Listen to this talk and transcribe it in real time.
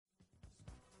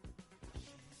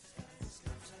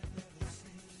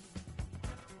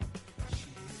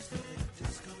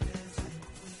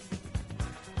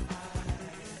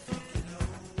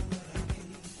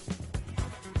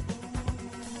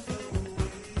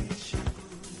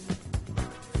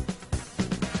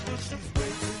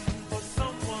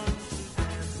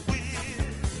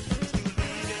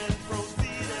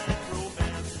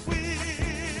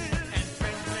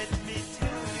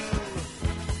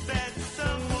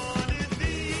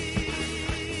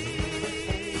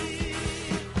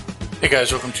Hey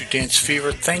guys, welcome to Dance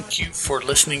Fever. Thank you for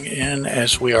listening in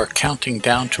as we are counting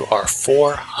down to our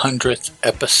 400th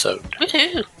episode.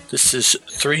 Woohoo! This is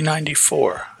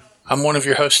 394. I'm one of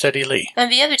your hosts, Eddie Lee.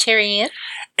 And the other Teri Ann.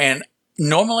 And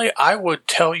normally I would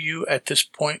tell you at this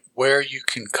point where you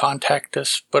can contact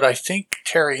us, but I think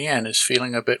Teri Ann is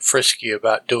feeling a bit frisky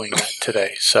about doing that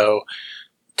today. So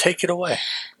take it away.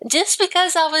 Just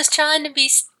because I was trying to be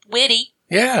witty.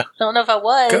 Yeah. Don't know if I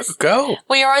was. Go.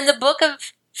 We are on the Book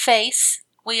of Face.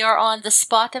 We are on the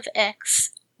Spot of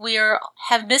X. We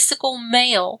have Mystical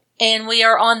Mail. And we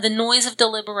are on the Noise of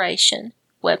Deliberation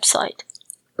website.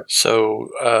 So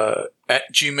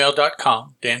at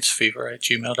gmail.com,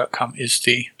 dancefever@gmail.com is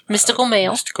the Mystical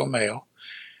Mail. Mystical Mail.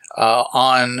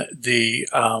 On the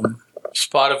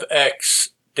Spot of X,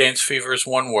 Dance Fever is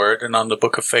one word, and on the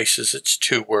Book of Faces, it's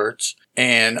 2 words.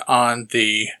 And on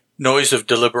the Noise of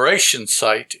Deliberation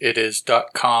site, it is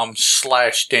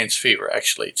 .com/dancefever.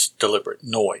 Actually, it's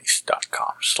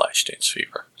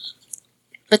deliberatenoise.com/dancefever.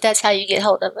 But that's how you get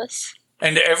hold of us.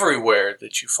 And everywhere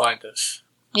that you find us.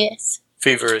 Yes.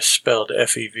 Fever is spelled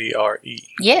Fevre.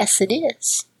 Yes, it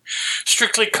is.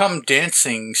 Strictly Come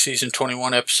Dancing, Season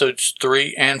 21, Episodes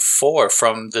 3 and 4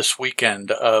 from this past weekend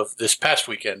of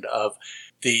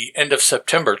the end of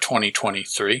September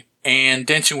 2023. And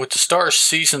Dancing with the Stars,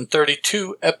 Season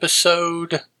 32,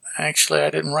 Episode... Actually, I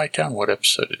didn't write down what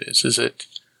episode it is. Is it...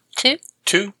 2?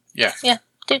 2? Yeah. Yeah,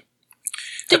 2.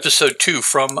 Episode 2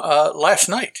 from last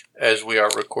night as we are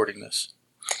recording this.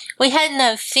 We had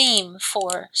no theme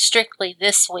for Strictly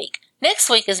this week. Next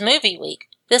week is movie week.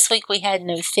 This week we had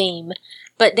no theme.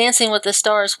 But Dancing with the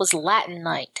Stars was Latin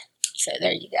night. So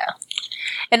there you go.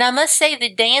 And I must say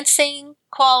the dancing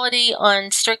quality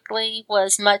on Strictly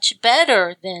was much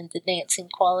better than the dancing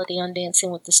quality on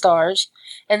Dancing with the Stars.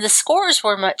 And the scores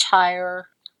were much higher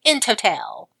in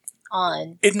total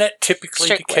on Isn't that typically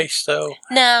Strictly. The case, though?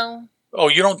 No. Oh,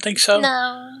 you don't think so?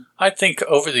 No. I think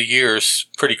over the years,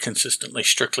 pretty consistently,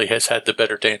 Strictly has had the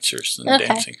better dancers than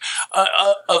dancing.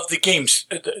 Of the games,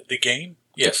 the game?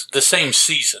 Yes, the same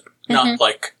season. Mm-hmm. Not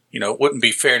like, it wouldn't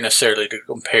be fair necessarily to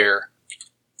compare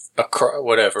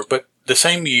whatever, but the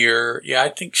same year, I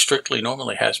think Strictly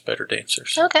normally has better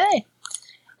dancers. Okay.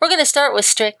 We're going to start with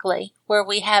Strictly, where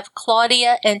we have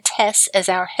Claudia and Tess as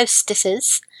our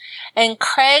hostesses, and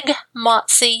Craig,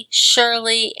 Motzi,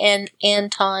 Shirley, and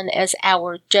Anton as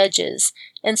our judges.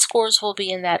 And scores will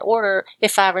be in that order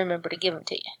if I remember to give them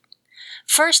to you.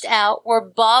 First out were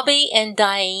Bobby and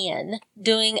Diane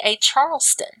doing a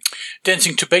Charleston.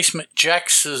 Dancing to Basement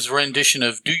Jax's rendition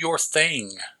of Do Your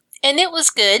Thing. And it was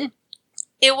good.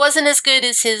 It wasn't as good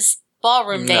as his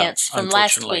ballroom dance from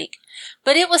last week.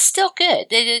 But it was still good.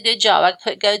 They did a good job. I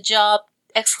put good job, !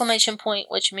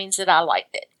 Which means that I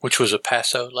liked it. Which was a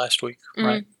passo last week,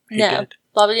 right? No.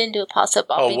 Bobby didn't do a passo.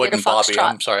 Bobby did a foxtrot. Bobby.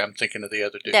 I'm sorry. I'm thinking of the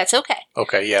other dude. That's okay.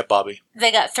 Okay, yeah, Bobby.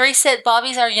 They got 3 sets.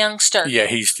 Bobby's our youngster. Yeah,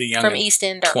 he's the young from East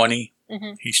Ender. 20.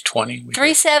 Mm-hmm. He's 20.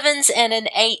 3 7s and an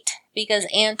 8 because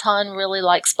Anton really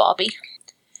likes Bobby.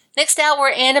 Next out were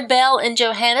Annabelle and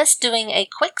Johannes doing a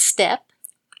quick step.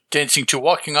 Dancing to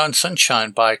Walking on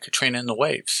Sunshine by Katrina and the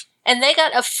Waves. And they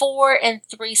got a 4 and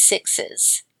 3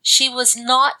 6s. She was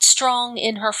not strong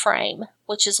in her frame,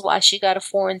 which is why she got a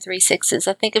 4 and 3 6s.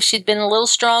 I think if she'd been a little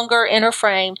stronger in her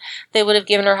frame, they would have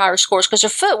given her higher scores, because her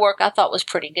footwork I thought was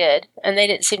pretty good. And they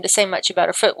didn't seem to say much about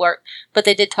her footwork, but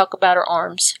they did talk about her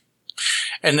arms.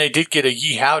 And they did get a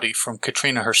yee howdy from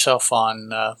Katrina herself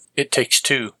on It Takes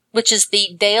Two. Which is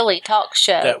the daily talk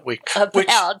show that week.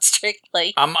 About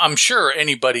Strictly. I'm sure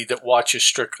anybody that watches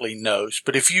Strictly knows,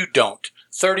 but if you don't,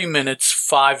 30 minutes,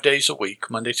 5 days a week,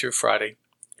 Monday through Friday.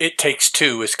 It Takes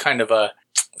Two is kind of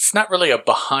it's not really a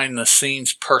behind the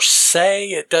scenes per se.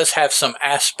 It does have some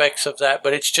aspects of that,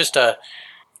 but it's just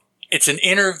it's an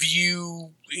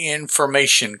interview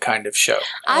information kind of show.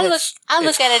 I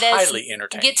look at it as highly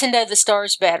entertaining. Get to know the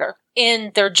stars better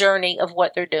in their journey of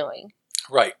what they're doing.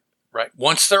 Right.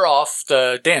 Once they're off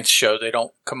the dance show,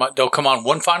 they'll come on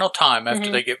one final time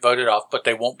after they get voted off, but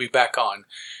they won't be back on.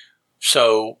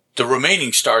 So the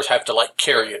remaining stars have to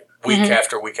carry it week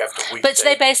after week after week. But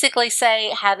they basically say,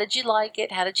 how did you like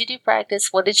it? How did you do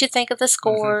practice? What did you think of the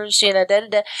scores?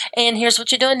 And here's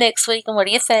what you're doing next week. And what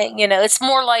do you think? It's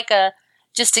more like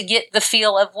just to get the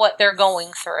feel of what they're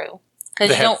going through.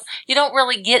 Because you don't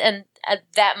really get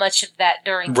that much of that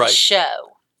during the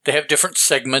show. They have different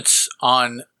segments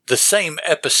on the same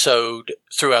episode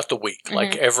throughout the week.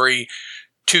 Like every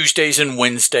Tuesdays and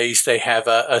Wednesdays they have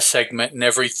a segment, and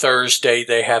every Thursday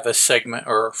they have a segment,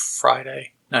 or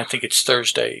Friday. And I think it's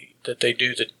Thursday that they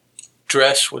do the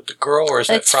dress with the girl, or is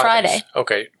that It's Friday.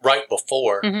 Okay, right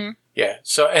before. Mm-hmm. Yeah.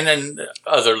 So, and then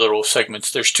other little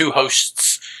segments. There's 2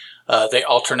 hosts. They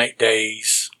alternate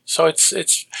days. So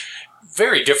it's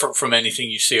very different from anything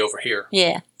you see over here.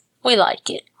 Yeah, we like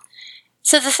it.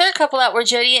 So the third couple out were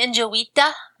Jody and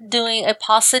Joita doing a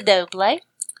Paso Doble.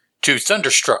 To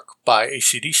Thunderstruck by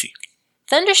AC/DC.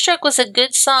 Thunderstruck was a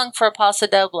good song for a Paso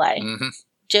Doble. Mm-hmm.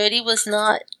 Jody was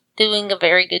not doing a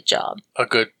very good job. A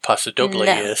good Paso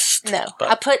Dobleist. No.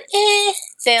 I put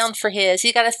down for his.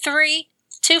 He got a 3,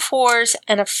 2 4s,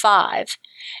 and a 5.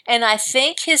 And I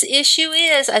think his issue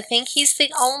is, I think he's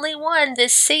the only one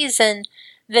this season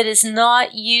that is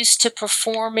not used to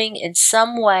performing in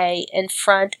some way in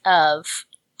front of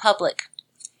public.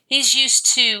 He's used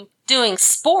to doing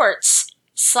sports,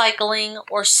 cycling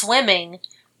or swimming,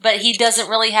 but he doesn't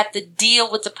really have to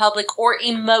deal with the public or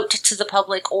emote to the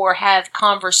public or have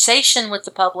conversation with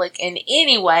the public in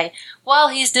any way while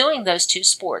he's doing those 2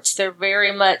 sports. They're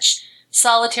very much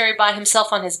solitary by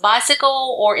himself on his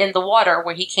bicycle or in the water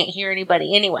where he can't hear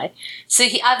anybody anyway. So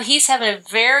he's having a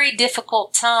very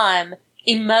difficult time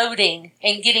emoting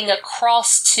and getting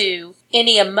across to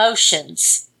any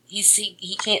emotions.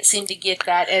 He can't seem to get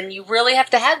that, and you really have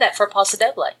to have that for a Paso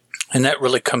Doble. And that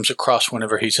really comes across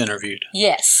whenever he's interviewed.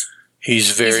 Yes.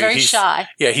 He's very shy.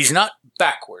 Yeah, he's not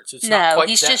backwards. It's not quite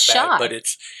he's that just bad, shy. But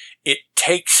it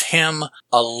takes him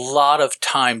a lot of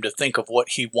time to think of what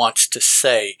he wants to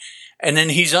say. And then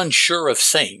he's unsure of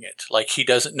saying it. Like he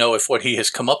doesn't know if what he has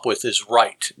come up with is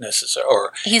right necessarily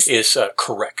or is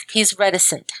correct. He's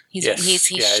reticent. He's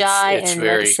shy it's and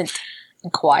very reticent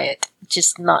and quiet.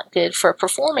 Just not good for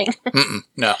performing.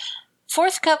 No.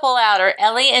 Fourth couple out are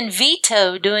Ellie and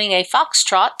Vito doing a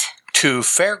foxtrot. To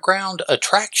Fairground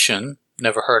Attraction,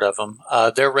 never heard of them,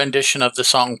 their rendition of the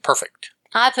song Perfect.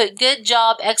 I put good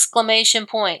job, exclamation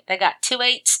point. They got 2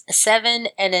 8s, a 7,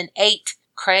 and an 8.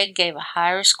 Craig gave a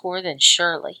higher score than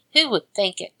Shirley. Who would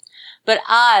think it? But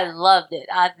I loved it.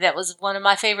 That was one of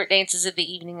my favorite dances of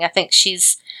the evening. I think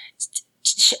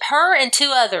her and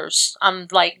 2 others. I'm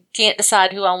like, can't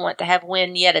decide who I want to have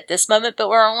win yet at this moment, but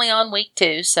we're only on week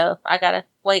 2, so I gotta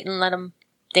wait and let them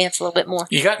dance a little bit more.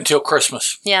 You got until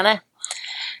Christmas. Yeah, I know.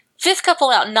 Fifth couple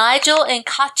out, Nigel and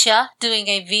Katya doing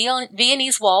a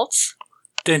Viennese waltz.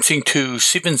 Dancing to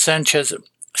Steven Sanchez's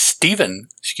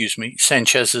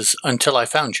Until I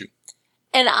Found You.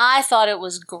 And I thought it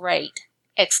was great.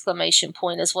 Exclamation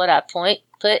point is what I put.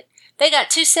 They got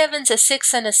 2 7s, a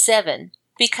 6, and a 7.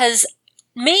 Because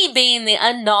me being the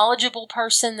unknowledgeable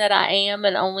person that I am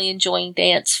and only enjoying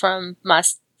dance from my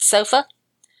sofa,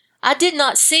 I did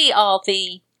not see all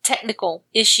the technical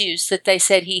issues that they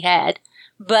said he had.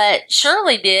 But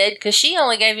Shirley did, because she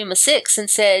only gave him a 6 and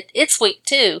said, it's week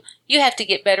 2. You have to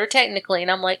get better technically.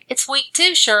 And I'm like, it's week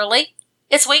 2, Shirley.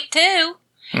 It's week 2.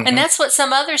 Mm-hmm. And that's what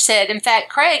some others said. In fact,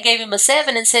 Craig gave him a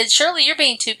 7 and said, Shirley, you're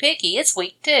being too picky. It's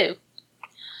week 2.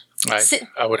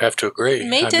 I would have to agree.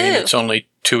 Me too. I mean, it's only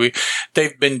 2 weeks.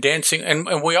 They've been dancing,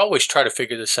 and we always try to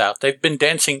figure this out. They've been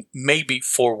dancing maybe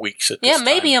 4 weeks at this time.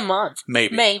 Yeah, maybe a month.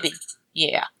 Maybe.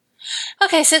 Yeah.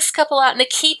 Okay, 6th couple out,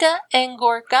 Nikita and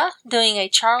Gorka doing a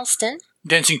Charleston.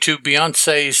 Dancing to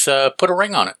Beyonce's Put a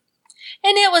Ring on It.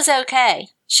 And it was okay.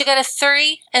 She got a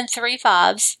 3 and 3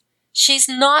 5s. She's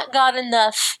not got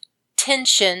enough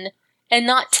tension and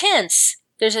not tense.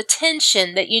 There's a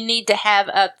tension that you need to have,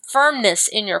 a firmness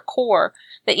in your core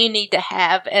that you need to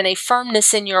have, and a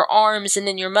firmness in your arms and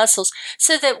in your muscles,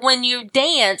 so that when you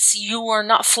dance, you are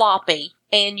not floppy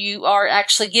and you are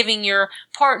actually giving your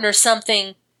partner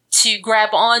something to grab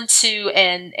onto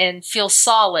and feel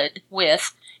solid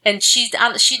with. And she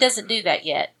doesn't do that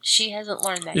yet. She hasn't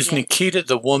learned that yet. Is Nikita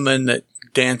the woman that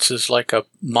dances like a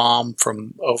mom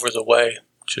from over the way,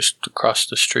 just across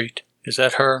the street? Is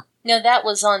that her? No, that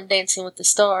was on Dancing with the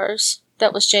Stars.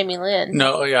 That was Jamie Lynn.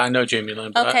 No, yeah, I know Jamie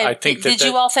Lynn. But okay, I think did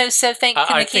you also think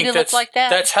Nikita looked like that?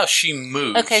 That's how she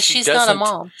moves. Okay, she's not a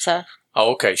mom, so.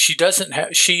 Oh, okay. She doesn't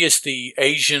have. She is the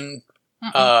Asian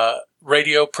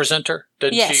radio presenter,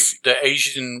 doesn't she? The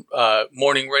Asian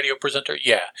morning radio presenter.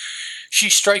 Yeah,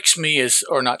 she strikes me as,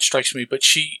 or not strikes me, but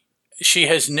she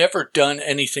has never done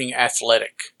anything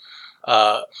athletic,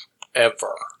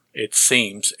 ever. It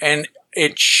seems, and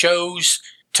it shows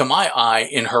to my eye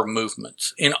in her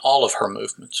movements, in all of her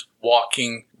movements,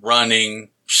 walking, running,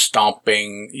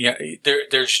 stomping. Yeah,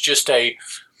 there's just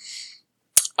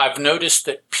I've noticed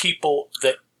that people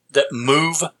that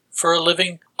move for a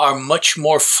living are much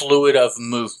more fluid of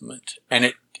movement,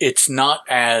 and it's not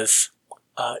as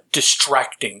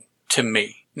distracting to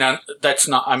me. Now, that's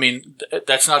not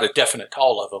a definite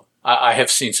all of them. I have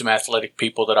seen some athletic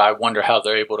people that I wonder how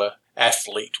they're able to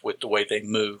athlete with the way they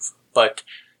move. But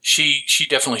She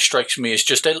definitely strikes me as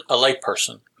just a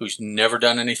layperson who's never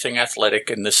done anything athletic,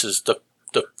 and this is the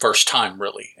first time,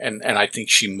 really. And I think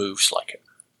she moves like it.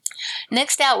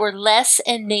 Next out were Les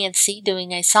and Nancy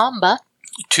doing a samba.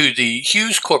 To the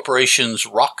Hughes Corporation's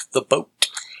Rock the Boat.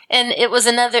 And it was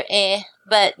another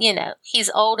but, he's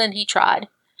old and he tried.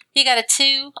 He got a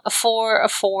 2, a 4, a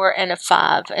 4, and a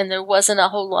 5, and there wasn't a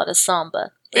whole lot of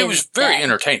samba. It was very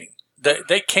entertaining.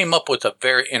 They came up with a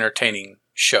very entertaining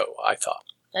show, I thought.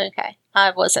 Okay.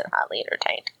 I wasn't highly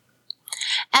entertained.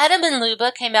 Adam and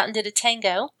Luba came out and did a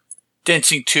tango.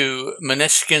 Dancing to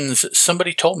Maneskin's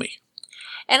Somebody Told Me.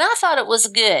 And I thought it was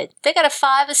good. They got a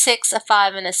 5, a 6, a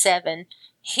 5, and a 7.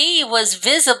 He was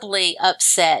visibly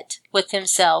upset with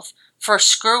himself for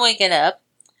screwing it up.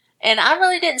 And I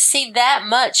really didn't see that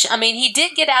much. I mean, he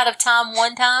did get out of time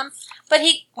one time, but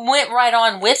he went right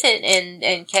on with it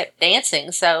and kept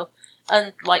dancing. So,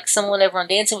 unlike someone over on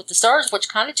Dancing with the Stars, which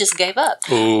kind of just gave up.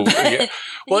 Oh, yeah.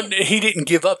 Well, he didn't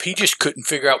give up. He just couldn't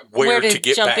figure out where to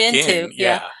get jump back into. in.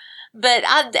 Yeah. But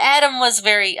Adam was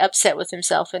very upset with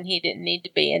himself, and he didn't need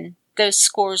to be. And those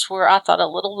scores were, I thought, a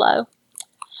little low.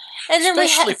 And then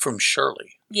especially from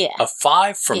Shirley. Yeah. A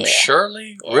 5 from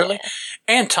Shirley? Yeah. Really?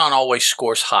 Anton always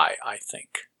scores high, I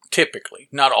think. Typically.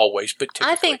 Not always, but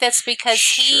typically. I think that's because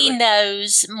he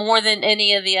knows more than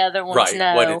any of the other ones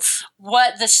know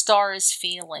what the star is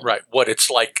feeling. Right. What it's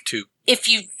like to... If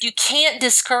you can't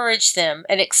discourage them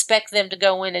and expect them to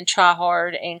go in and try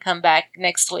hard and come back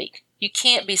next week. You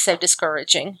can't be so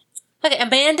discouraging. Okay,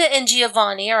 Amanda and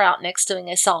Giovanni are out next doing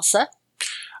a salsa.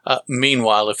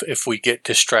 Meanwhile, if we get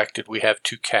distracted, we have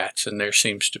 2 cats, and there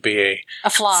seems to be a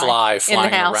fly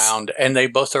flying around, and they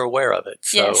both are aware of it.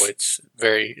 So it's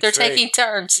very... They're taking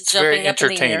turns jumping very up in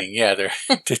the air. entertaining. Yeah, they're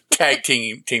tag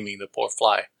teaming the poor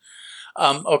fly.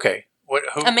 Okay.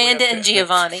 Who Amanda and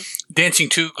Giovanni. Dancing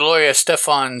to Gloria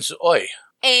Stefan's Oi.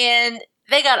 And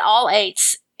they got all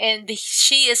 8s. And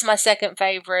she is my second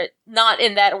favorite, not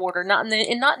in that order, not in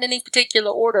any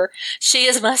particular order. She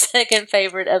is my second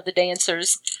favorite of the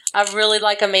dancers. I really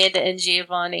like Amanda and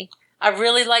Giovanni. I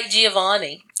really like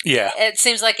Giovanni. Yeah. It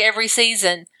seems like every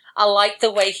season, I like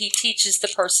the way he teaches the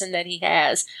person that he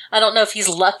has. I don't know if he's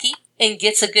lucky and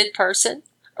gets a good person,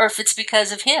 or if it's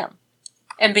because of him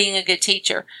and being a good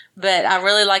teacher. But I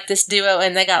really like this duo,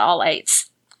 and they got all 8s.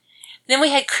 Then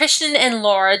we had Christian and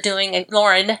Lauren doing a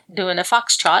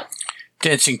foxtrot.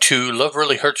 Dancing to Love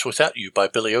Really Hurts Without You by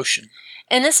Billy Ocean.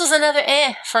 And this was another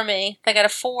for me. They got a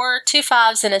 4, 2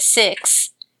 5s, and a 6.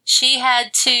 She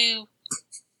had to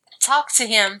talk to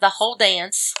him the whole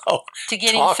dance to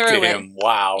get him through it. Talk to him.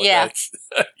 Wow. Yeah.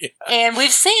 Yeah. And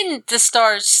we've seen the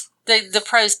stars, the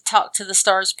pros talk to the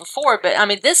stars before, but I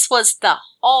mean, this was the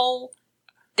whole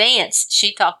dance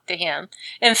she talked to him.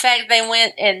 In fact, they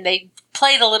went and they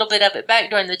played a little bit of it back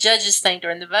during the judges thing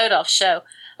during the vote-off show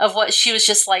of what she was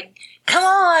just like, come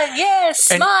on, yes,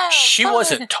 smile. And she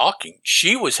wasn't talking.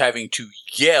 She was having to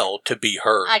yell to be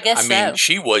heard. I guess so. I mean,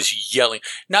 she was yelling,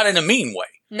 not in a mean way.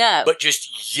 No. But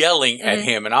just yelling at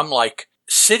him. And I'm like,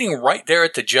 sitting right there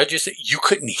at the judges, you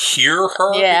couldn't hear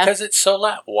her because it's so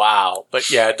loud. Wow.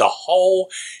 But yeah,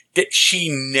 she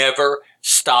never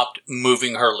stopped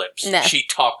moving her lips. No. She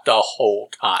talked the whole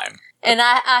time. And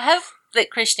I hope that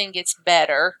Christian gets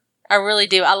better. I really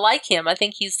do. I like him. I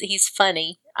think he's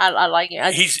funny. I like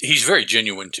him. He's very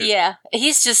genuine too. Yeah.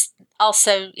 He's just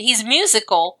he's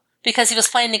musical because he was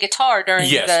playing the guitar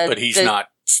during but he's not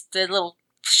the little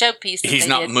showpiece. He's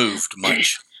not moved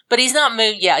much. But he's not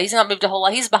moved. Yeah, he's not moved a whole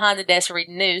lot. He's behind the desk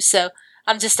reading news. So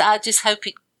I just hope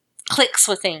he clicks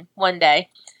with him one day.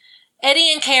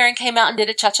 Eddie and Karen came out and did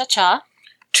a cha-cha-cha.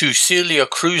 To Celia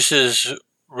Cruz's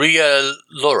Ria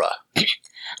Laura.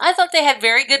 I thought they had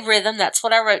very good rhythm. That's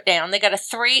what I wrote down. They got a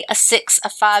 3, a 6, a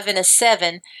 5, and a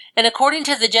 7. And according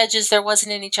to the judges, there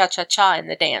wasn't any cha-cha-cha in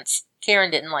the dance.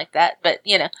 Karen didn't like that, but,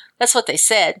 that's what they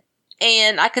said.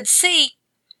 And I could see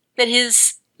that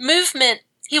his movement,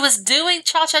 he was doing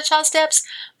cha-cha-cha steps,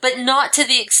 but not to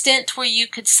the extent where you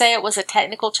could say it was a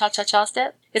technical cha-cha-cha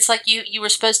step. It's like you were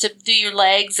supposed to do your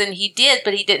legs, and he did,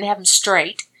 but he didn't have them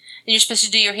straight. And you're supposed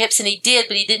to do your hips, and he did,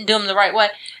 but he didn't do them the right way.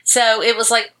 So it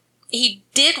was like he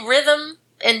did rhythm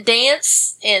and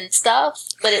dance and stuff,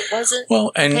 but it wasn't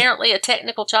apparently a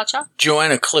technical cha-cha.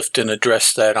 Joanna Clifton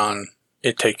addressed that on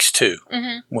It Takes Two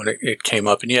when it came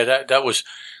up. And that was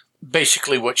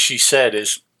basically what she said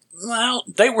is, well,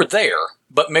 they were there,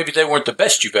 but maybe they weren't the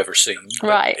best you've ever seen.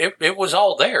 Right. It was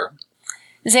all there.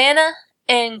 Xana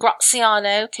and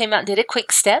Graziano came out and did a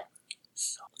quick step.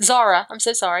 Zara, I'm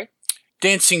so sorry.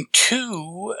 Dancing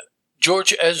to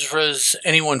George Ezra's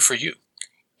Anyone for You.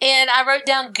 And I wrote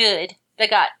down good. They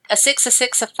got a 6, a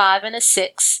 6, a 5, and a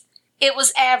 6. it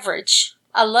was average.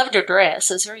 I loved her dress.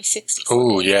 It was very 60s.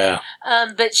 Oh, yeah.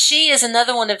 But she is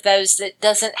another one of those that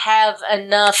doesn't have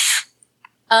enough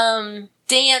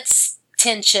dance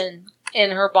tension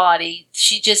in her body.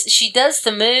 She does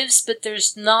the moves, but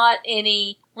there's not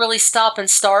any really stop and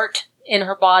start in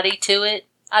her body to it.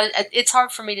 It's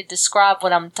hard for me to describe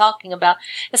what I'm talking about.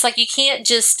 It's like you can't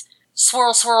just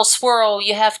swirl, swirl, swirl.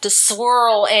 You have to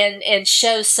swirl and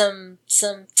show some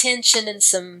tension and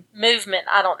some movement.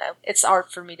 I don't know. It's hard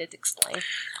for me to explain.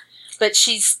 But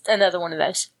she's another one of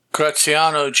those.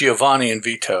 Graziano, Giovanni, and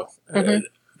Vito. Mm-hmm.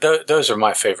 Those are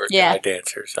my favorite guy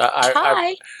dancers.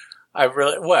 I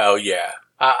really, well, yeah.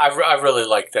 I really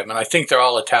like them, and I think they're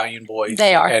all Italian boys.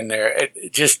 They are, and they're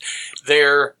just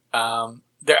their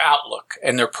outlook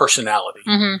and their personality.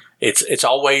 Mm-hmm. It's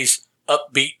always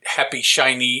upbeat, happy,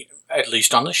 shiny. At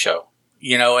least on the show,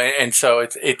 and so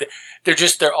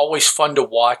they're always fun to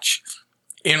watch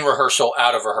in rehearsal,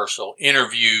 out of rehearsal,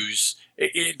 interviews.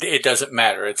 It doesn't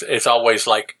matter. It's always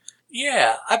like,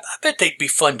 yeah, I bet they'd be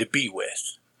fun to be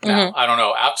with. Now, Mm-hmm. I don't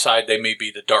know. Outside, they may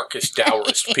be the darkest,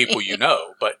 dourest people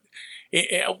but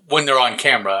when they're on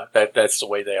camera, that's the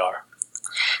way they are.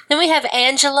 Then we have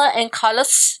Angela and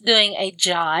Carlos doing a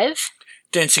jive.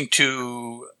 Dancing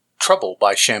to Trouble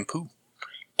by Shampoo.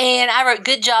 And I wrote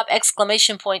good job, !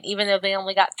 Even though they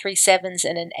only got 3 7s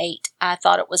and an 8. I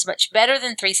thought it was much better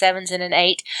than 3 7s and an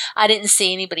 8. I didn't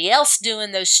see anybody else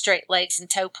doing those straight legs and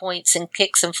toe points and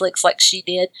kicks and flicks like she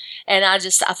did. And I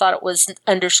thought it was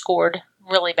underscored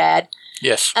really bad.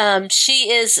 Yes.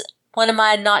 She is one of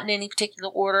my, not in any particular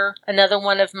order, another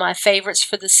one of my favorites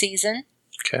for the season.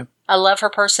 Okay. I love her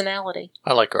personality.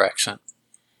 I like her accent.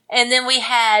 And then we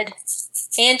had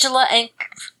Angela and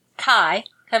Kai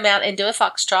come out and do a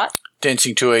foxtrot.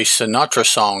 Dancing to a Sinatra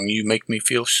song, You Make Me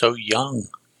Feel So Young.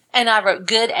 And I wrote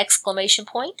good !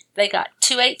 They got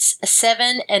 2 8s, a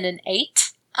 7, and an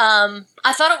 8.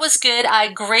 I thought it was good. I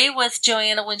agree with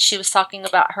Joanna when she was talking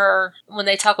about her, when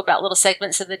they talk about little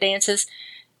segments of the dances.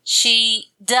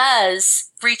 She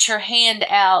does reach her hand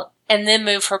out and then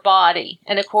move her body.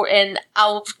 And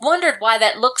I wondered why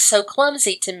that looks so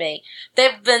clumsy to me.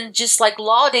 They've been just like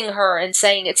lauding her and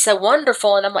saying it's so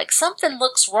wonderful. And I'm like, something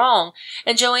looks wrong.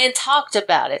 And Joanne talked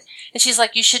about it. And she's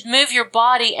like, you should move your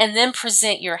body and then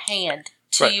present your hand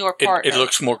to your partner. It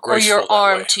looks more graceful or your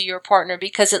arm way. to your partner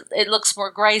because it looks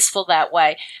more graceful that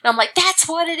way. And I'm like, that's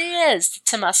what it is,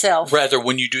 to myself. Rather,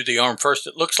 when you do the arm first,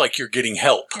 it looks like you're getting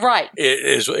help. Right.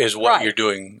 Is what you're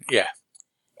doing. Yeah.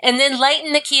 And then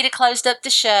Leighton Nikita closed up the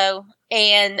show,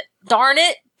 and darn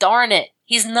it,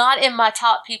 he's not in my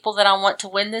top people that I want to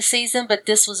win this season, but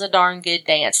this was a darn good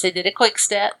dance. They did a quick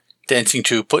step. Dancing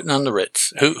to Putting on the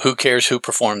Ritz. Who cares who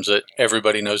performs it?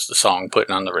 Everybody knows the song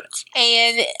Putting on the Ritz.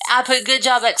 And I put good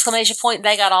job, !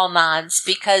 They got all 9s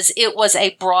because it was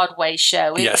a Broadway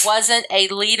show. It wasn't a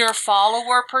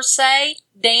leader-follower per se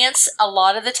dance a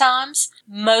lot of the times.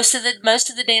 Most of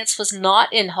the dance was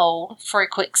not in hold for a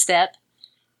quick step.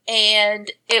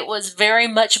 And it was very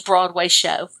much Broadway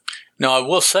show. Now, I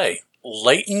will say,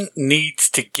 Leighton needs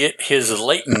to get his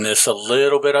Leightonness a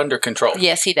little bit under control.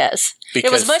 Yes, he does.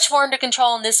 It was much more under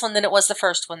control in this one than it was the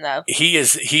first one, though. He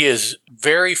is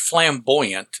very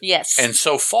flamboyant. Yes. And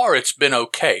so far, it's been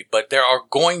okay. But there are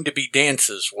going to be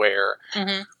dances where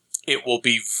it will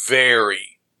be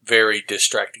very, very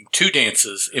distracting. 2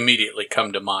 dances immediately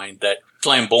come to mind that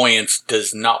flamboyance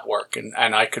does not work. And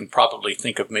I can probably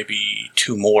think of maybe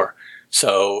 2 more.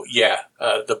 So, yeah,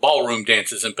 the ballroom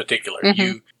dances in particular,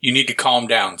 you need to calm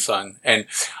down, son. And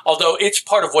although it's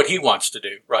part of what he wants to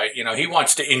do, right? He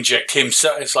wants to inject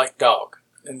himself. It's like dog.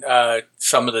 And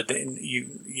some of you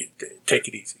take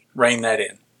it easy. Rein that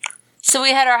in. So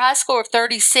we had our high score of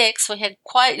 36. We had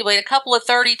a couple of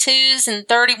 32s and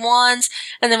 31s.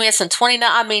 And then we had some 29.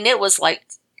 I mean, it was like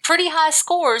pretty high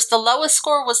scores. The lowest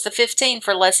score was the 15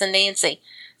 for Les and Nancy.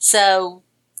 So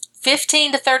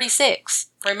 15 to 36.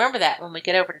 Remember that when we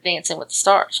get over to Dancing with the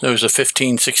Stars. There was a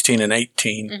 15, 16, and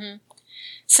 18.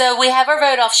 So we have our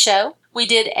vote-off show. We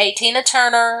did a Tina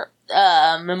Turner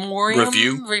memorial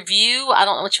review. I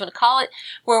don't know what you want to call it.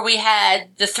 Where we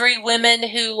had the 3 women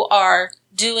who are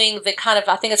doing the kind of,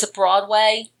 I think it's a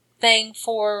Broadway thing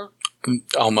for...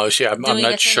 Almost, yeah. I'm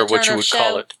not sure what you would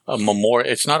call it. A memorial.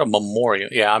 It's not a memorial.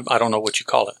 Yeah, I don't know what you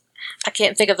call it. I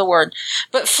can't think of the word.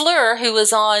 But Fleur, who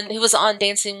was on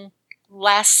Dancing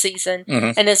last season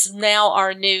and is now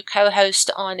our new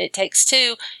co-host on It Takes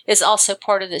Two, is also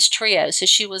part of this trio. So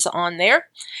she was on there.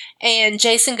 And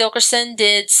Jason Gilkerson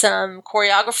did some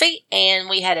choreography, and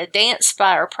we had a dance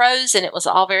by our pros, and it was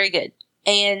all very good.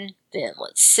 And then,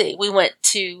 let's see, we went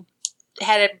to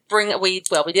had to we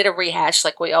did a rehash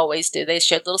like we always do. They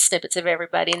showed little snippets of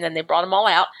everybody, and then they brought them all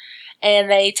out.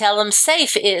 And they tell them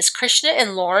safe is Krishna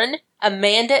and Lauren,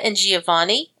 Amanda and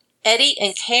Giovanni, Eddie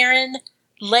and Karen,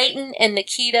 Leighton and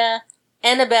Nikita,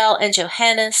 Annabelle and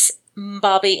Johannes,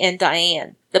 Bobby and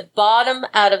Diane. The bottom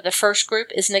out of the first group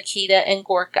is Nikita and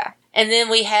Gorka. And then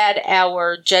we had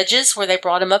our judges where they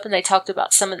brought them up and they talked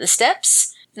about some of the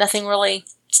steps. Nothing really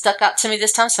stuck out to me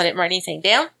this time, so I didn't write anything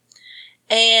down.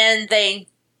 And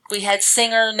we had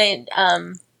singer named,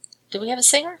 did we have a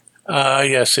singer?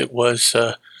 Yes, it was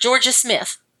Georgia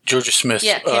Smith. Georgia Smith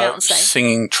came out and sang.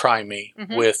 Singing Try Me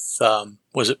with,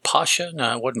 was it Pasha?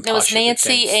 No, it wasn't Pasha. It was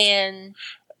Nancy and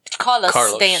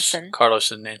Carlos dancing.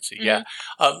 Carlos and Nancy, yeah.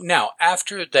 Now,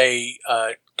 after they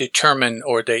determine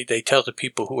or they tell the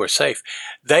people who are safe,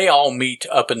 they all meet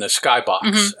up in the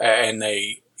skybox and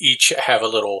they each have a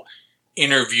little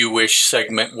interview-ish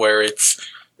segment where it's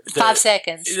 5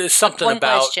 seconds. Something One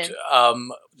about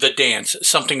question. The dance,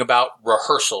 something about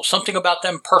rehearsal, something about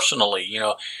them personally. You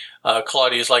know,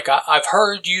 Claudia's like, I've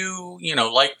heard you,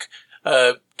 like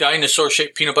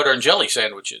dinosaur-shaped peanut butter and jelly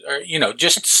sandwiches, or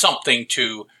just something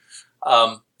to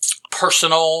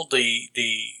personal the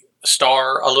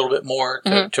star a little bit more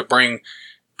to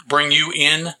bring you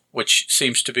in, which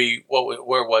seems to be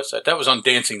where was that? That was on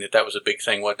Dancing. That was a big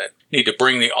thing. What that need to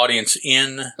bring the audience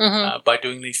in by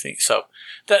doing these things. So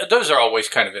those are always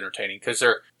kind of entertaining because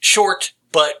they're short,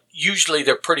 but usually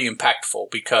they're pretty impactful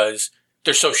because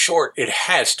they're so short. It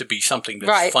has to be something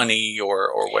that's funny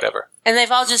or whatever. And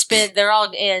they've all they're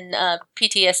all in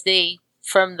PTSD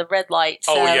from the red light.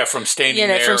 So, from standing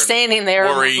there. From standing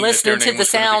there, listening to the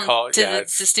sound, the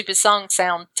stupid song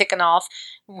sound ticking off,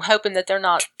 hoping that they're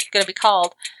not going to be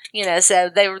called. So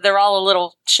they're all a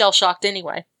little shell-shocked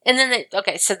anyway. And then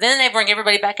they bring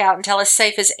everybody back out and tell us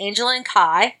safe is Angela and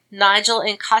Kai, Nigel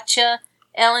and Katya,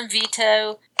 Ellen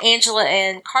Vito, Angela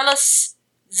and Carlos,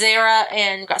 Zara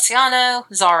and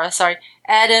Zara,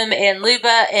 Adam and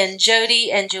Luba and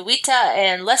Jody and Joita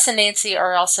and Les and Nancy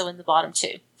are also in the bottom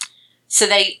two. So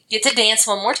they get to dance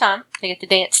one more time. They get to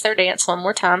dance their dance one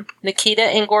more time. Nikita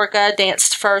and Gorka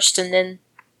danced first and then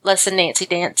Les and Nancy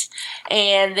danced.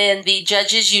 And then the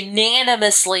judges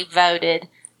unanimously voted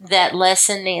that Les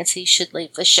and Nancy should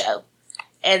leave the show.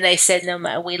 And they said,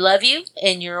 no, we love you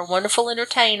and you're a wonderful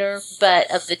entertainer, but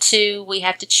of the two, we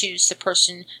have to choose the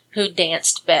person who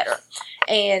danced better.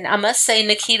 And I must say,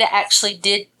 Nikita actually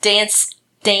did dance,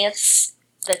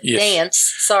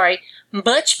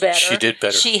 much better. She did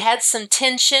better. She had some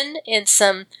tension and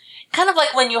some, kind of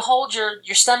like when you hold your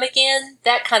stomach in,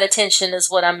 that kind of tension is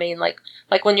what I mean. Like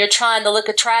when you're trying to look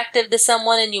attractive to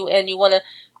someone and you want to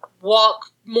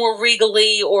walk more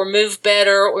regally or move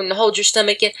better or hold your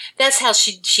stomach in. That's how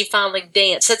she finally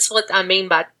danced. That's what I mean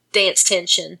by dance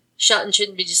tension.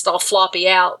 Shouldn't be just all floppy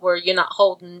out where you're not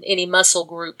holding any muscle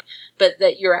group, but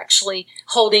that you're actually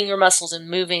holding your muscles and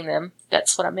moving them.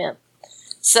 That's what I meant.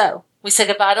 So we say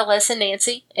goodbye to Les and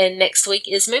Nancy, and next week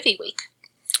is movie week.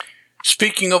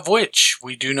 Speaking of which,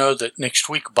 we do know that next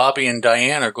week Bobby and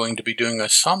Diane are going to be doing a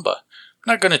samba.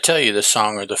 I'm not going to tell you the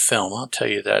song or the film. I'll tell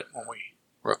you that when we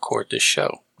record this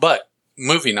show. But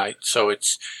movie night, so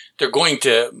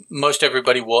most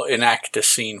everybody will enact a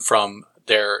scene from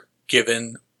their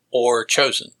given or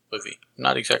chosen movie. I'm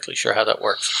not exactly sure how that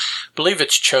works. I believe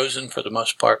it's chosen for the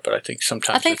most part, but I think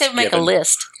sometimes they make given. A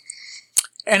list.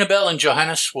 Annabelle and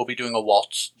Johannes will be doing a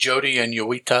waltz. Jody and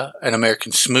Joita, an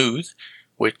American Smooth,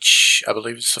 which I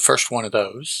believe is the first one of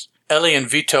those. Ellie and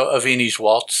Vito Avini's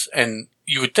waltz, and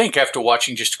you would think after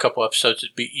watching just a couple episodes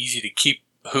it'd be easy to keep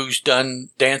who's done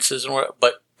dances and what,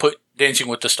 but put Dancing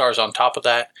with the Stars on top of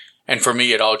that. And for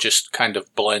me, it all just kind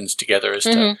of blends together as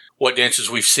to what dances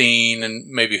we've seen and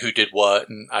maybe who did what.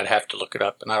 And I'd have to look it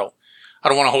up. And I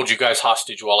don't want to hold you guys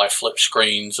hostage while I flip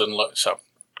screens and look. So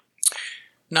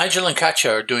Nigel and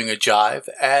Katya are doing a jive,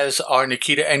 as are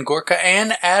Nikita and Gorka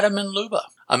and Adam and Luba.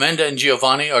 Amanda and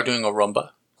Giovanni are doing a rumba.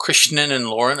 Krishnan and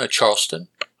Lauren a Charleston.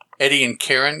 Eddie and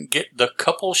Karen get the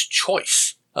couple's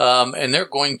choice. And they're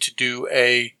going to do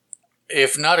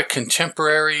if not a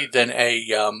contemporary, then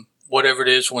a, whatever it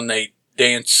is when they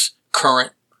dance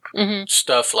current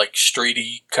stuff, like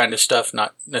streety kind of stuff,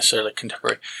 not necessarily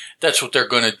contemporary. That's what they're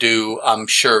going to do, I'm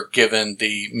sure, given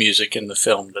the music in the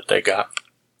film that they got.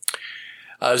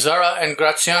 Zara and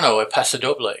Graziano a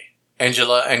Pasodoble.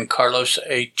 Angela and Carlos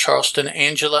a Charleston.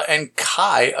 Angela and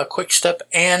Kai a Quick Step.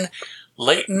 And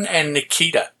Leighton and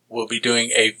Nikita will be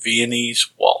doing a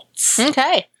Viennese waltz.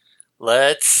 Okay.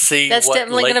 Let's see That's what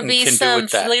definitely Leighton going to be can some do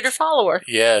with that. leader-follower.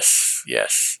 Yes.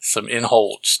 Some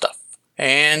in-hold stuff.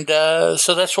 And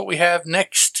so that's what we have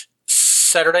next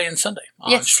Saturday and Sunday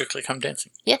on Strictly Come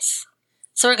Dancing. Yes.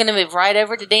 So we're going to move right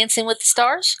over to Dancing with the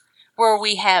Stars, where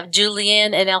we have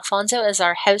Julianne and Alfonso as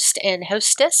our host and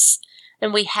hostess.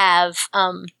 And we have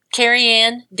Carrie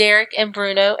Ann, Derek, and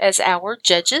Bruno as our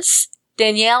judges.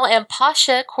 Danielle and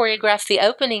Pasha choreographed the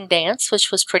opening dance, which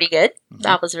was pretty good. Mm-hmm.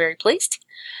 I was very pleased.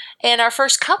 And our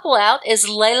first couple out is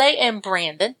Lele and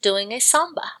Brandon doing a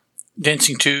samba.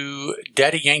 Dancing to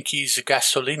Daddy Yankee's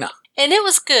Gasolina. And it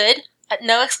was good.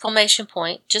 No exclamation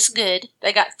point, just good.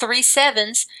 They got 3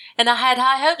 sevens, and I had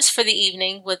high hopes for the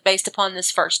evening based upon this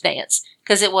first dance,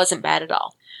 because it wasn't bad at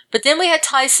all. But then we had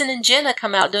Tyson and Jenna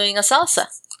come out doing a salsa.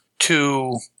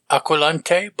 To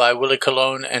Aquilante by Willie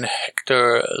Colon and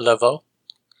Hector Lavoe.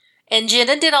 And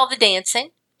Jenna did all the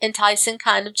dancing, and Tyson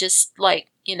kind of just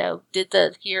did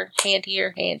the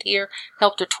hand here,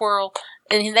 helped her twirl.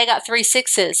 And they got 3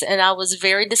 sixes, and I was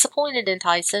very disappointed in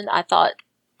Tyson. I thought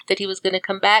that he was going to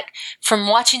come back from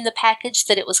watching the package,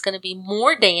 that it was going to be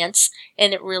more dance,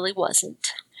 and it really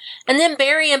wasn't. And then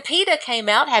Barry and Peta came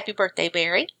out, happy birthday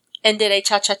Barry, and did a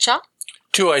cha-cha-cha.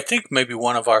 To, I think, maybe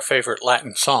one of our favorite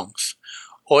Latin songs,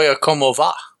 Oya Como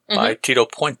Va by Tito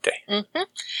Puente. Mm-hmm.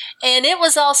 And it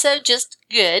was also just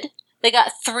good. They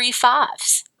got 3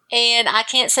 fives. And I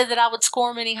can't say that I would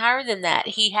score him any higher than that.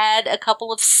 He had a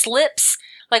couple of slips,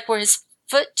 like where his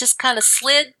foot just kind of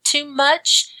slid too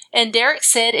much. And Derek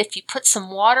said if you put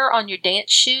some water on your dance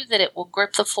shoe that it will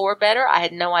grip the floor better. I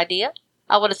had no idea.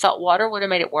 I would have thought water would have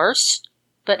made it worse.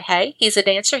 But hey, he's a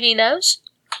dancer. He knows.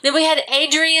 Then we had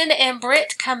Adrian and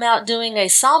Britt come out doing a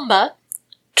samba.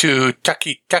 To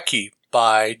Taki Taki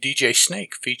by DJ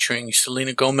Snake featuring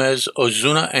Selena Gomez,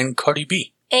 Ozuna, and Cardi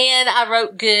B. And I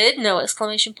wrote good, no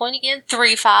exclamation point again.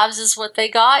 3 fives is what they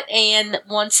got. And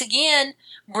once again,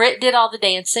 Britt did all the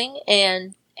dancing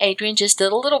and Adrian just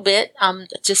did a little bit. I'm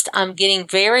getting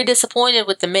very disappointed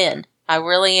with the men. I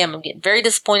really am. I'm getting very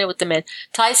disappointed with the men.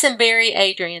 Tyson, Barry,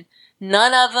 Adrian.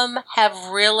 None of them have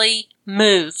really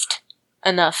moved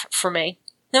enough for me.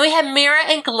 Then we had Mira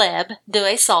and Gleb do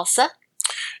a salsa.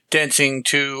 Dancing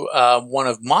to one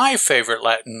of my favorite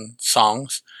Latin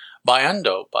songs,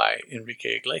 Bailando by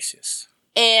Enrique Iglesias.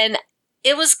 And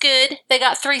it was good. They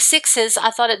got 3 sixes. I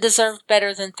thought it deserved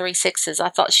better than 3 sixes. I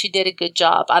thought she did a good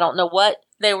job. I don't know what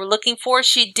they were looking for.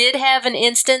 She did have an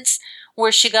instance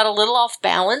where she got a little off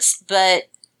balance, but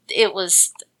it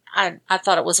was, I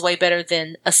thought it was way better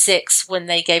than a 6 when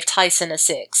they gave Tyson a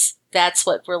 6. That's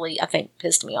what really, I think,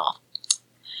 pissed me off.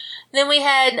 Then we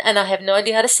had, and I have no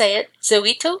idea how to say it,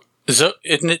 Zoito?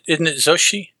 Isn't it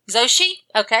Zoshi? Zoshi,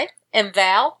 okay. And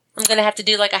Val. I'm going to have to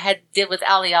do like I did with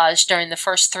Alliage during the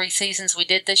first 3 seasons we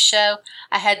did this show.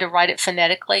 I had to write it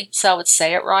phonetically so I would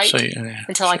say it right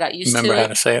until I got used to it. Remember how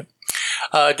to say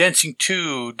it. Dancing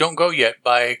to Don't Go Yet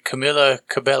by Camila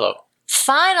Cabello.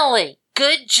 Finally!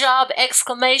 Good job!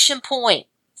 Exclamation point.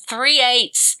 3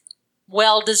 8s.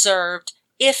 Well deserved,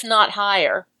 if not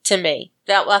higher, to me.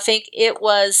 I think it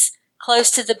was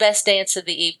close to the best dance of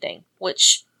the evening,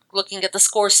 which, looking at the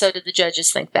score, so did the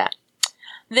judges think that.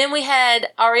 Then we had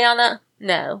Ariana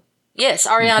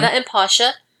and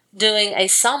Pasha doing a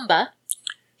samba.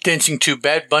 Dancing to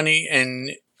Bad Bunny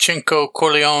and Chenko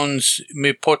Corleone's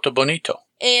Mi Porta Bonito.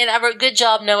 And I wrote good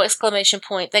job, no exclamation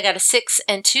point. They got a 6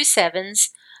 and 2 sevens.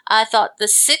 I thought the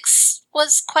 6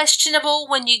 was questionable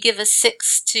when you give a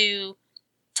 6 to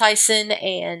Tyson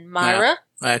and Myra. Yeah,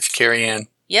 that's Carrie Ann.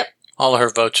 Yep. All of her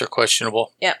votes are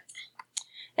questionable. Yep.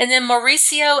 And then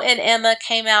Mauricio and Emma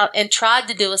came out and tried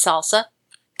to do a salsa.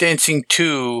 Dancing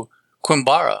to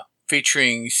Quimbara,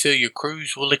 featuring Celia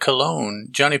Cruz, Willie Colon,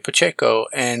 Johnny Pacheco,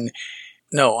 and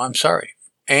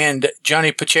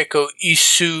Johnny Pacheco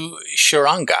Isu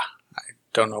Sharanga. I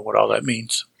don't know what all that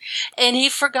means. And he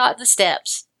forgot the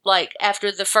steps. Like,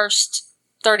 after the first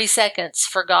 30 seconds,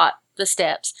 forgot the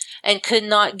steps and could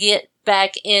not get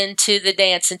back into the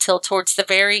dance until towards the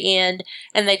very end,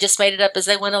 and they just made it up as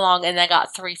they went along, and they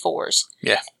got 3 4s.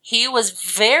 Yeah. He was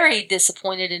very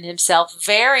disappointed in himself,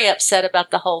 very upset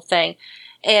about the whole thing.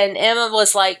 And Emma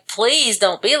was like, please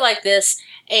don't be like this.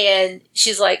 And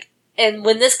she's like, and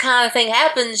when this kind of thing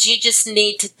happens, you just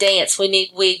need to dance. We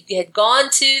had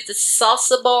gone to the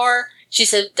salsa bar. She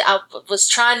said, I was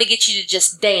trying to get you to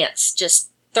just dance, just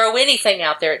throw anything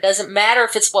out there. It doesn't matter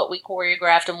if it's what we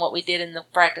choreographed and what we did in the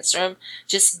practice room.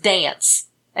 Just dance.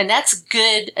 And that's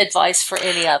good advice for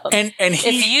any of them. And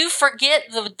if you forget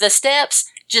the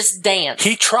steps, just dance.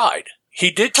 He tried.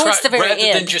 He did try rather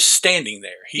than just standing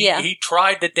there. He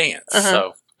tried to dance.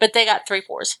 So, but they got 3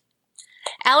 4s.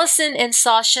 Allison and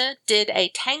Sasha did a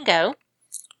tango.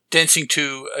 Dancing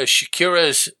to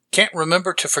Shakira's Can't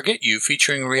Remember to Forget You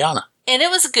featuring Rihanna. And it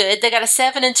was good. They got a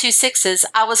 7 and 2 6s.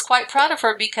 I was quite proud of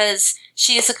her because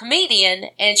She is a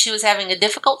comedian, and she was having a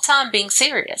difficult time being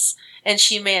serious. And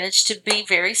she managed to be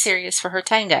very serious for her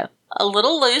tango. A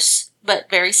little loose, but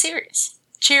very serious.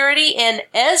 Charity and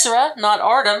Ezra, not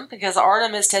Artem, because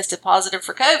Artem has tested positive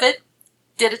for COVID,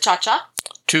 did a cha-cha.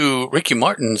 To Ricky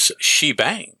Martin's She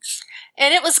Bangs.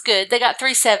 And it was good. They got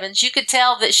 3 sevens. You could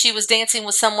tell that she was dancing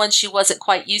with someone she wasn't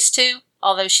quite used to,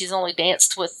 although she's only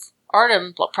danced with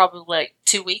Artem probably like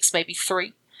 2 weeks, maybe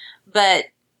 3. But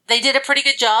they did a pretty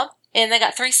good job, and they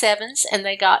got 3 sevens, and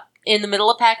they got in the middle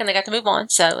of the pack, and they got to move on,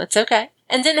 so it's okay.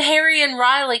 And then Harry and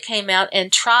Riley came out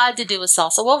and tried to do a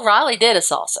salsa. Well, Riley did a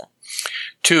salsa.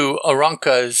 To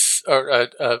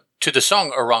to the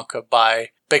song Aranca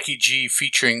by Becky G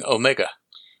featuring Omega.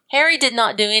 Harry did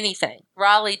not do anything.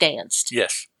 Riley danced.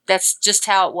 Yes. That's just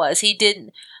how it was. He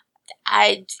did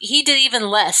even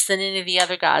less than any of the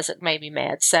other guys that made me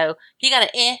mad. So he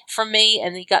got an from me,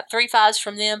 and he got 3 5s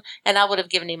from them, and I would have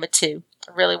given him a 2.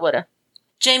 I really would have.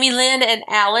 Jamie Lynn and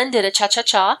Alan did a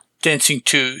cha-cha-cha. Dancing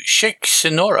to Shake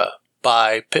Sonora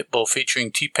by Pitbull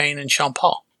featuring T-Pain and Sean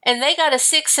Paul. And they got a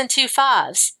 6 and 2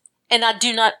 5s. And I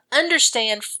do not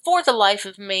understand for the life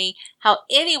of me how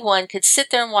anyone could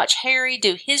sit there and watch Harry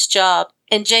do his job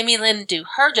and Jamie Lynn do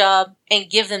her job and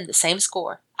give them the same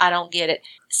score. I don't get it.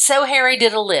 So Harry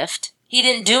did a lift. He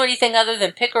didn't do anything other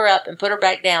than pick her up and put her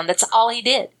back down. That's all he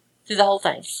did through the whole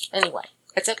thing. Anyway,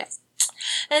 that's okay.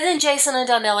 And then Jason and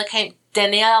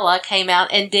Daniela came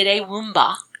out and did a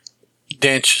Roomba.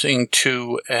 Dancing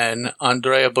to an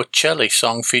Andrea Bocelli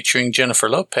song featuring Jennifer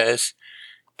Lopez,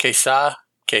 Quesa,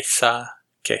 Quesa,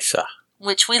 Quesa.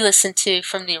 Which we listened to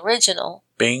from the original.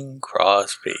 Bing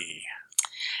Crosby.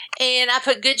 And I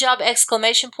put good job,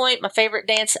 exclamation point, my favorite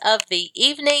dance of the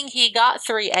evening. He got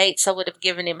 3 8s. I would have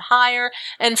given him higher.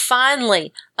 And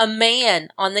finally, a man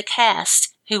on the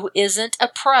cast who isn't a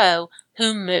pro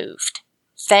who moved.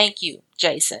 Thank you,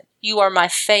 Jason. You are my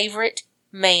favorite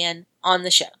man on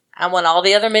the show. I want all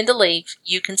the other men to leave.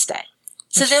 You can stay.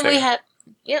 So That's then fair. we have,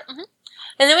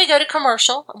 And then we go to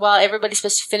commercial while everybody's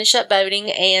supposed to finish up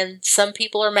voting, and some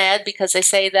people are mad because they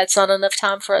say that's not enough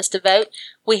time for us to vote.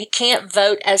 We can't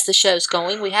vote as the show's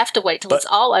going. We have to wait till it's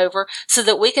all over so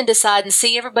that we can decide and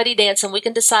see everybody dance, and we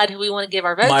can decide who we want to give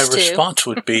our votes My to. response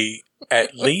would be,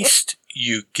 at least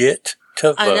you get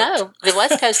to vote. I know. The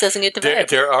West Coast doesn't get to vote.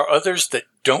 There are others that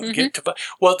don't get to vote.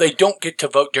 Well, they don't get to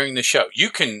vote during the show. You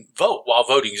can vote while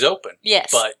voting's open. Yes.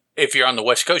 But if you're on the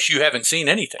West Coast, you haven't seen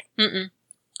anything. Mm-mm.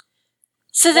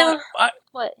 So then,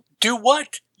 what? Do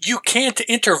what? You can't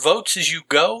enter votes as you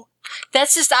go?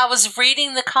 That's just, I was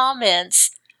reading the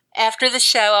comments after the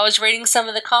show. I was reading some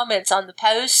of the comments on the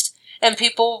post, and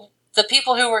the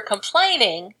people who were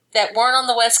complaining that weren't on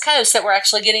the West Coast that were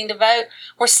actually getting to vote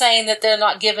were saying that they're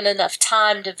not given enough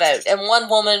time to vote. And one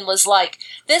woman was like,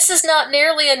 this is not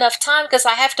nearly enough time because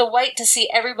I have to wait to see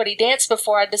everybody dance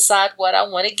before I decide what I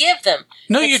want to give them.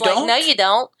 No, you don't. No, you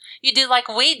don't. You do like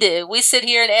we do. We sit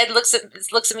here and Ed looks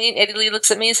at me, and Eddie Lee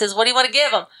looks at me and says, what do you want to give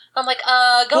them? I'm like,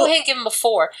 go ahead and give them a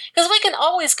 4. Because we can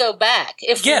always go back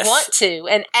if we want to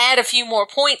and add a few more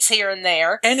points here and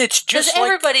there. And it's just because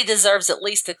everybody deserves at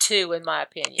least a 2, in my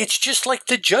opinion. It's just like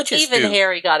the judges Even do.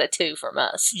 Harry got a 2 from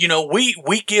us. You know, we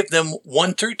give them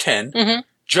 1 through 10,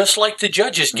 just like the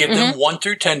judges give them 1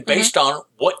 through 10 based on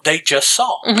what they just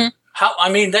saw. How?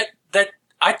 I mean, that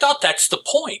I thought that's the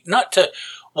point, not to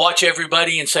watch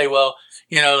everybody and say, well,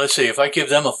 you know, let's see, if I give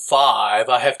them a 5,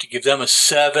 I have to give them a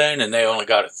 7, and they only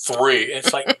got a 3.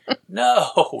 It's like,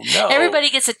 no. Everybody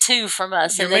gets a 2 from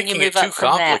us, You're and then you making move it up too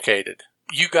from complicated.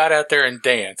 You got out there and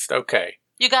danced. Okay.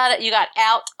 You got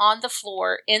out on the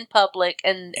floor in public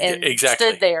and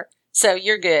Exactly. stood there. So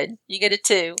you're good. You get a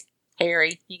 2,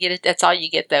 Harry. You get it. That's all you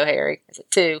get, though, Harry. It's a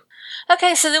 2.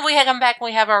 Okay, so then we come back and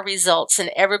we have our results, and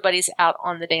everybody's out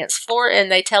on the dance floor, and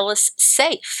they tell us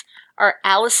safe are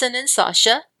Allison and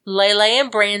Sasha, Lele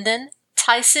and Brandon,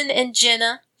 Tyson and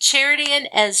Jenna, Charity and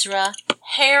Ezra,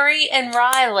 Harry and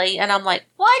Riley, and I'm like,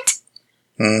 what?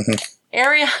 Ariana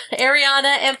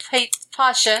and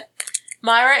Pasha,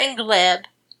 Myra and Gleb,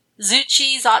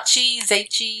 Zuchi, Zachi,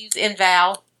 Zachi, and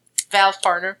Val's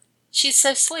partner. She's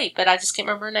so sweet, but I just can't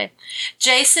remember her name.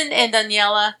 Jason and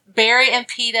Daniela, Barry and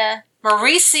Peta,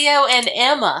 Mauricio and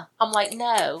Emma. I'm like,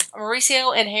 no.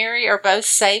 Mauricio and Harry are both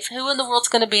safe. Who in the world's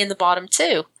going to be in the bottom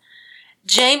 2?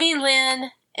 Jamie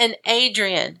Lynn and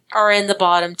Adrian are in the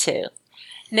bottom 2.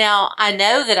 Now, I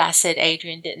know that I said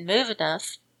Adrian didn't move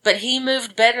enough, but he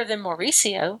moved better than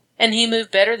Mauricio, and he moved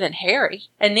better than Harry,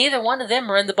 and neither one of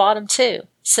them are in the bottom 2.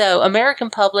 So, American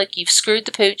public, you've screwed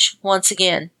the pooch once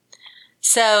again.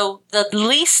 So, the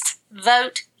least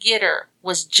vote getter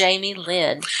was Jamie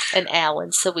Lynn and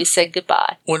Alan, so we said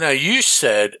goodbye. Well, now you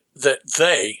said that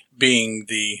they, being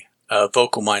the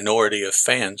vocal minority of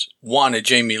fans, wanted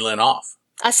Jamie Lynn off.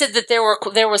 I said that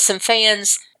there were some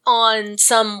fans on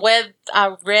some web.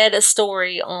 I read a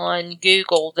story on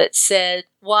Google that said,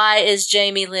 "Why is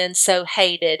Jamie Lynn so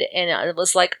hated?" And it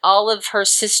was like all of her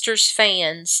sister's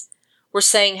fans were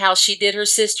saying how she did her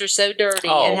sister so dirty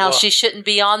and how she shouldn't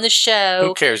be on the show.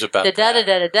 Who cares about that?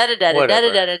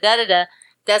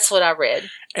 That's what I read.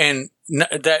 And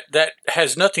that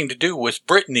has nothing to do with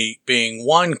Britney being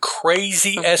one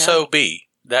crazy SOB.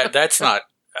 That's not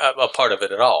a part of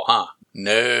it at all, huh?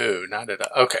 No, not at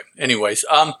all. Okay. Anyways,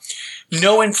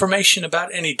 no information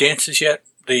about any dances yet.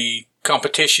 The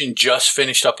competition just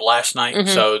finished up last night,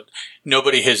 so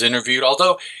nobody has interviewed.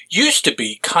 Although used to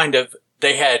be kind of,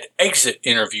 they had exit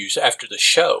interviews after the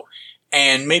show,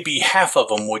 and maybe half of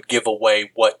them would give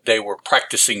away what they were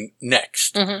practicing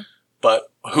next. But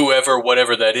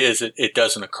whatever that is, it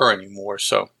doesn't occur anymore.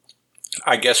 So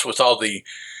I guess with all the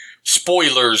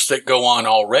spoilers that go on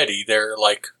already, they're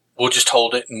like, we'll just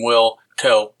hold it and we'll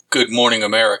tell Good Morning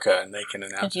America and they can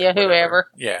announce it. Whoever.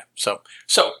 Yeah. So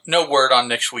no word on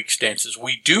next week's dances.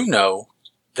 We do know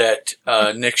that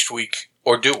next week,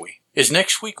 or do we? Is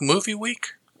next week movie week?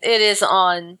 It is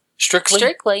on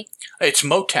Strictly. It's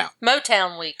Motown.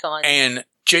 Motown week on. And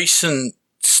Jason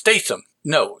Statham.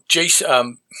 No,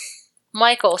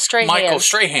 Michael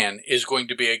Strahan is going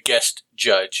to be a guest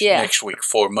judge next week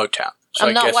for Motown. So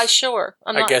I'm not quite sure.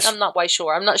 I'm not quite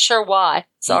sure. I'm not sure why.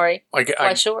 Sorry. I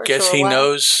guess he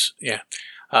knows. Yeah.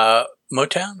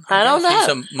 Motown? I don't know. He's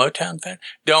a Motown fan.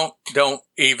 Don't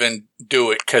even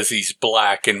do it because he's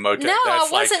black in Motown. No, I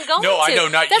wasn't going to. No, I know,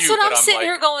 not That's you. what I'm sitting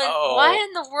here going, why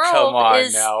in the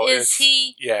world is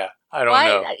he? Yeah, I don't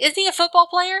know. Is he a football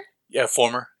player? Yeah,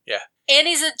 former. Yeah. And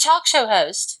he's a talk show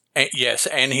host. Yes,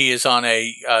 and he is on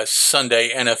a Sunday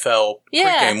NFL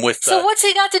pregame with... so what's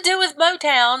he got to do with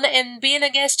Motown and being a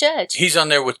guest judge? He's on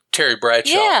there with Terry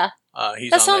Bradshaw. Yeah.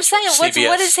 That's what I'm saying.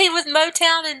 What is he with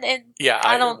Motown? And yeah,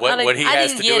 I didn't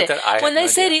get it. When they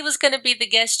said he was going to be the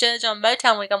guest judge on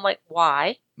Motown Week, I'm like,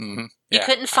 why? Mm-hmm. You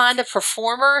couldn't find a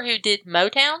performer who did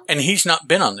Motown? And he's not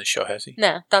been on this show, has he?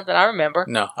 No, not that I remember.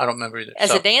 No, I don't remember either.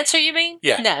 As a dancer, you mean?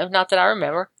 Yeah. No, not that I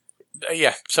remember.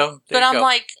 Yeah, so but I'm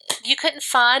like, you couldn't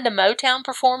find a Motown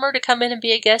performer to come in and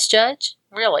be a guest judge?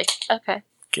 Really? Okay.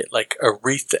 Get like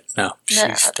Aretha. No,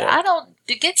 she's dead. I don't.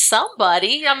 To get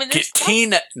somebody. I mean, get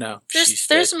Tina. No,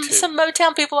 there's some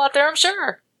Motown people out there, I'm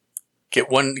sure. Get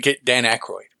Dan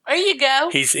Aykroyd. There you go.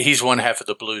 He's one half of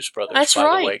the Blues Brothers. That's by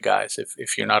right. the way, guys.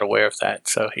 If you're not aware of that,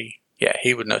 so he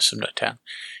would know some Motown.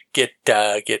 Get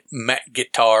Matt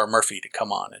Guitar Murphy to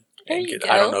come on and get.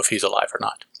 I don't know if he's alive or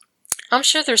not. I'm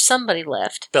sure there's somebody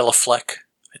left. Bella Fleck.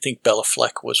 I think Bella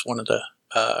Fleck was one of the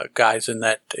guys in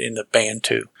the band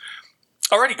too.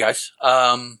 Alrighty, guys.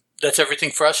 That's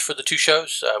everything for us for the two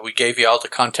shows. We gave you all the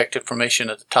contact information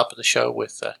at the top of the show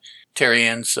with Teri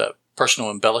Ann's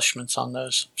personal embellishments on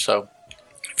those. So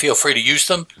feel free to use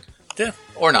them,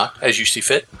 or not, as you see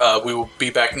fit. We will be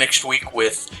back next week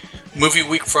with Movie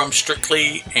Week from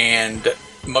Strictly and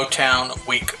Motown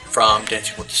Week from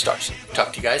Dancing with the Stars.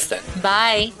 Talk to you guys then.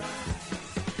 Bye.